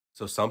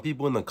So some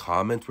people in the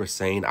comments were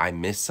saying I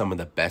missed some of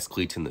the best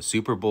cleats in the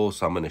Super Bowl,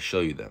 so I'm going to show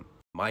you them.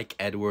 Mike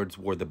Edwards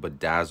wore the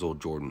bedazzled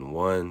Jordan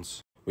 1s.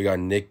 We got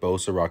Nick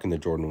Bosa rocking the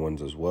Jordan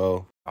 1s as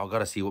well. I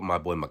gotta see what my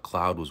boy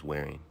McLeod was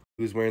wearing.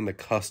 He was wearing the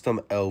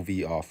custom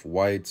LV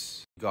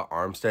off-whites. You got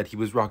Armstead, he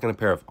was rocking a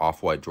pair of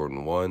off-white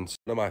Jordan 1s.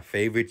 One of my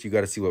favorites, you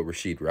gotta see what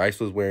Rashid Rice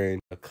was wearing.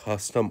 A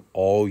custom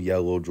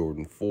all-yellow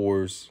Jordan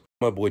 4s.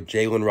 My boy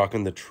Jalen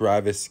rocking the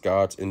Travis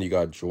Scotts, and you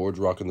got George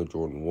rocking the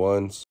Jordan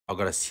 1s. I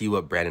gotta see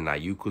what Brandon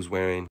Ayuk was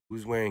wearing. He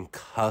was wearing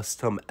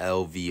custom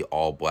LV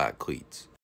all-black cleats.